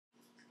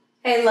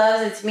Hey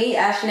loves, it's me,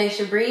 Ashane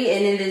Shabree,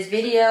 and in this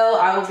video,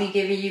 I will be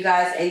giving you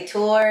guys a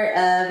tour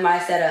of my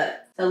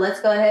setup. So let's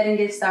go ahead and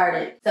get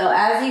started. So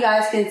as you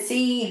guys can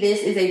see,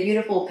 this is a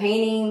beautiful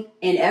painting,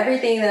 and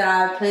everything that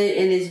I put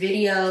in this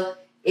video,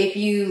 if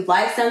you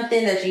like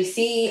something that you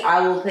see,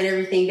 I will put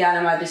everything down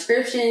in my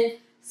description,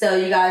 so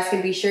you guys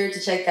can be sure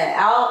to check that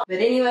out. But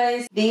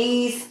anyways,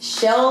 these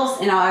shelves,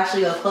 and I'll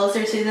actually go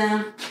closer to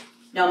them.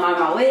 Don't mind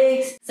my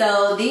wigs.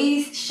 So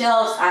these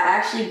shelves I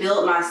actually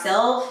built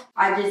myself.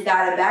 I just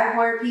got a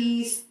backboard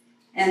piece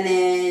and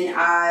then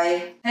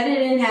I cut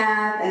it in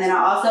half, and then I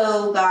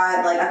also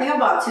got, I think I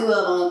bought 2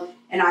 of them,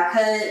 and I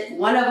cut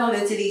one of them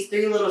into these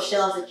 3 little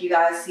shelves that you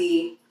guys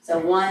see. So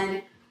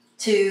 1,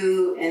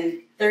 2,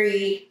 and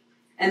 3.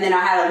 And then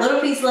I had a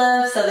little piece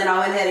left, so then I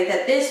went ahead and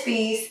cut this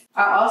piece.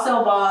 I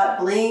also bought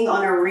bling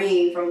on a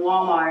ring from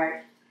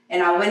Walmart,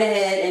 and I went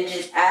ahead and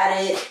just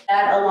added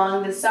that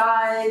along the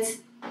sides.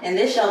 And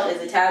this shelf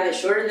is a tad bit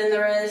shorter than the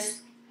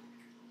rest,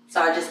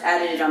 so I just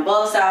added it on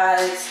both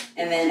sides.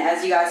 And then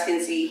as you guys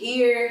can see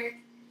here,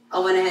 I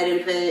went ahead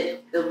and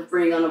put the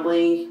ring on a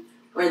bling,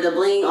 or the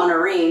bling on a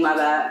ring, my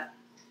bad,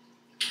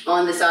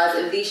 on the sides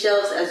of these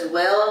shelves as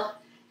well.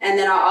 And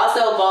then I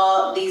also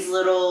bought these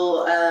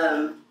little,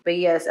 but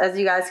yes, as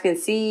you guys can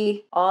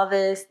see, all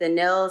this, the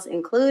nails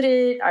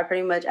included, I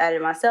pretty much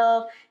added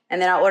myself.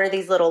 And then I ordered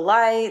these little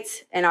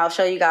lights, and I'll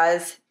show you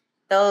guys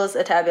those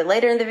a tad bit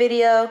later in the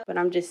video, but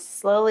I'm just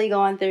slowly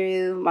going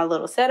through my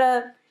little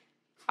setup.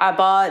 I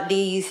bought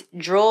these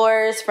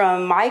drawers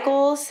from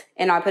Michael's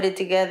and I put it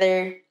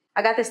together.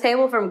 I got this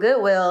table from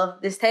Goodwill.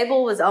 This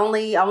table was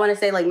only, I want to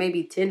say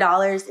maybe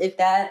 $10, if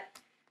that.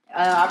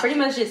 I pretty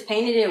much just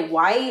painted it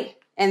white,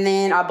 and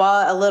then I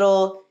bought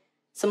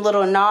some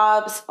little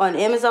knobs on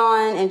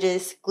Amazon and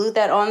just glued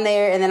that on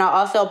there. And then I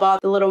also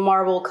bought the little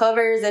marble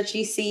covers that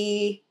you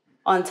see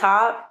on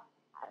top.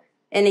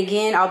 And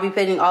again, I'll be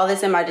putting all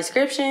this in my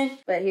description,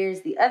 but here's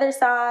the other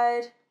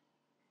side.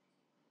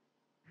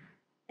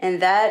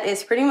 And that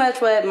is pretty much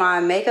what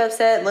my makeup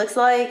set looks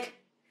like.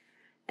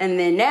 And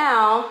then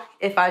now,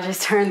 if I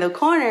just turn the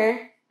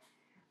corner,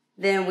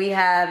 then we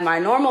have my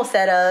normal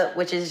setup,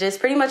 which is just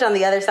pretty much on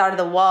the other side of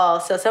the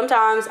wall. So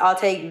sometimes I'll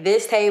take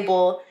this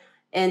table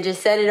and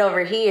just set it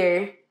over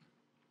here.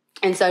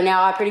 And so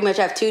now I pretty much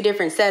have 2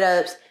 different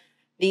setups.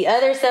 The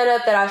other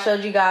setup that I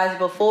showed you guys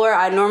before,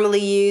 I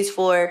normally use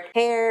for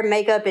hair,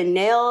 makeup, and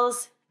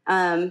nails.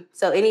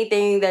 So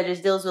anything that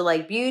just deals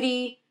with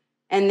beauty.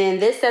 And then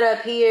this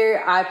setup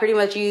here, I pretty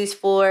much use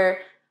for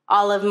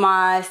all of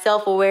my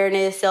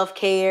self-awareness,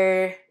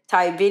 self-care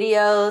type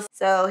videos.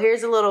 So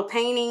here's a little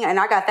painting, and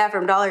I got that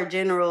from Dollar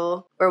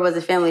General, or was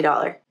it Family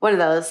Dollar? One of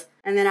those.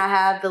 And then I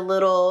have the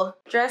little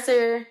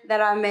dresser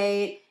that I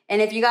made.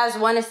 And if you guys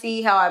want to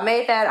see how I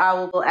made that, I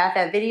will add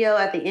that video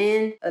at the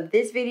end of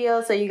this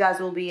video, so you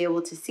guys will be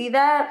able to see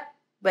that.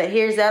 But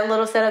here's that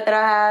little setup that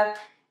I have.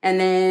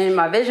 And then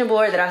my vision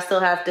board that I still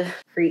have to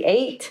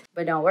create.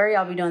 But don't worry,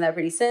 I'll be doing that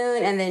pretty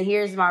soon. And then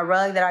here's my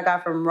rug that I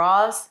got from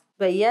Ross.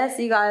 But yes,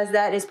 you guys,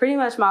 that is pretty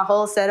much my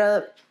whole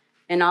setup.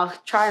 And I'll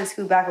try and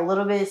scoot back a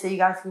little bit so you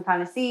guys can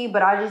kind of see.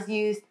 But I just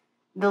used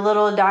the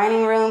little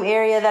dining room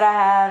area that I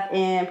have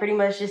and pretty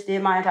much just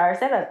did my entire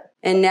setup.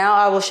 And now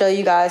I will show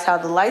you guys how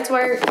the lights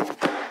work.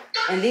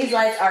 And these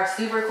lights are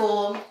super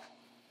cool.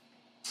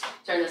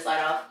 Turn this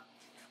light off.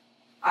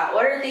 I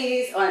ordered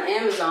these on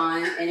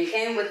Amazon, and it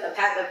came with a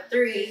pack of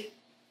 3.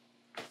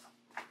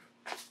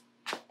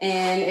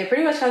 And it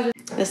pretty much comes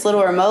with this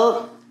little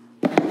remote.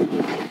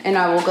 And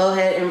I will go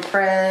ahead and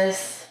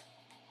press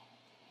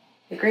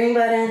the green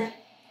button.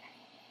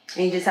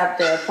 And you just have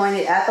to point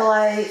it at the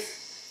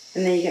lights.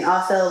 And then you can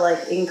also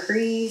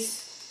increase.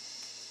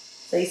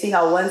 So you see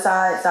how one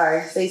side,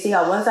 so you see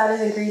how one side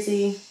is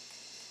increasing,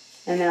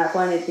 and then I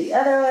point it the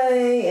other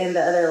way, and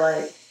the other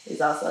light is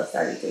also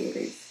starting to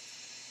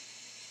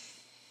increase.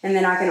 And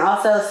then I can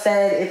also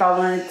set if I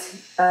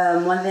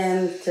want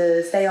them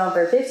to stay on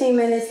for 15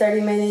 minutes, 30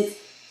 minutes,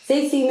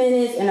 60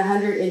 minutes, and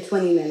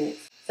 120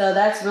 minutes. So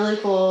that's really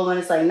cool when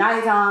it's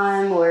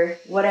nighttime or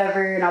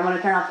whatever, and I want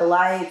to turn off the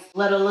lights,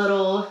 let a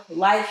little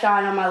light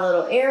shine on my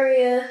little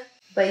area.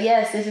 But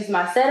yes, this is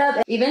my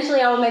setup.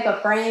 Eventually, I will make a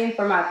frame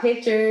for my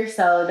picture,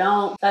 so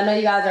I know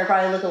you guys are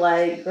probably looking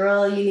like,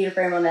 girl, you need a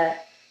frame on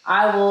that.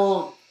 I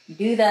will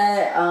do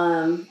that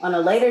on a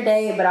later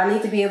date, but I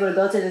need to be able to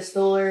go to the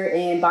store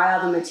and buy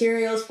all the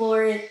materials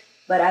for it.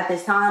 But at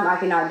this time, I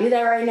cannot do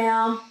that right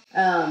now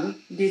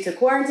due to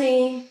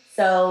quarantine.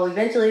 So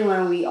eventually,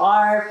 when we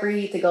are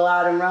free to go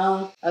out and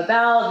roam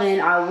about, then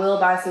I will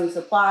buy some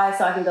supplies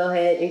so I can go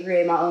ahead and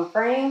create my own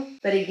frame.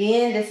 But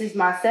again, this is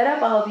my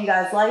setup. I hope you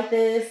guys like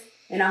this.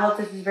 And I hope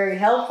this is very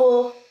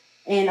helpful.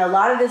 And a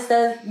lot of this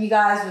stuff, you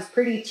guys, was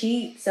pretty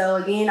cheap. So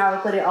again, I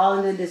will put it all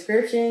in the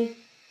description.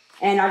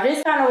 And I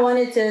just kind of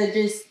wanted to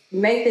just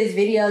make this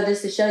video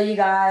just to show you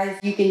guys.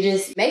 You can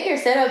just make your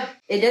setup.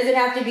 It doesn't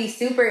have to be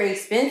super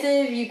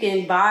expensive. You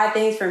can buy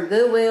things from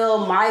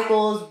Goodwill,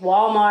 Michael's,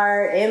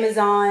 Walmart,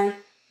 Amazon.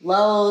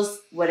 Lowe's,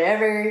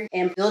 whatever,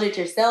 and build it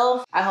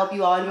yourself. I hope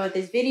you all enjoyed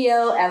this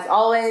video. As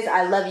always,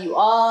 I love you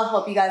all.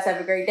 Hope you guys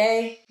have a great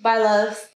day. Bye, loves.